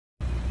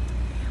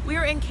We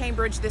are in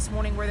Cambridge this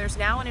morning where there's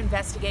now an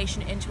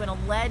investigation into an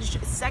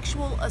alleged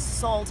sexual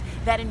assault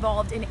that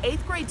involved an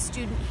 8th grade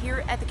student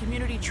here at the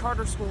community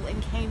charter school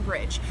in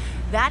Cambridge.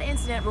 That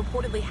incident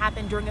reportedly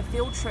happened during a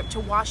field trip to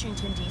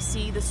Washington,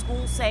 D.C. The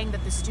school saying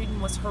that the student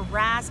was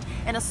harassed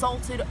and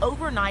assaulted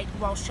overnight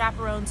while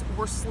chaperones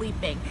were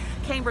sleeping.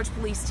 Cambridge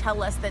police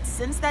tell us that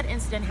since that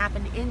incident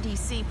happened in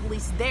D.C.,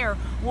 police there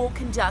will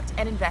conduct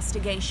an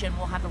investigation.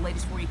 We'll have the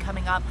latest for you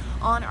coming up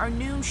on our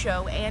noon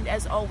show and,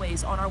 as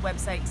always, on our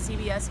website,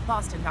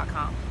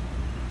 wbz-tv.com.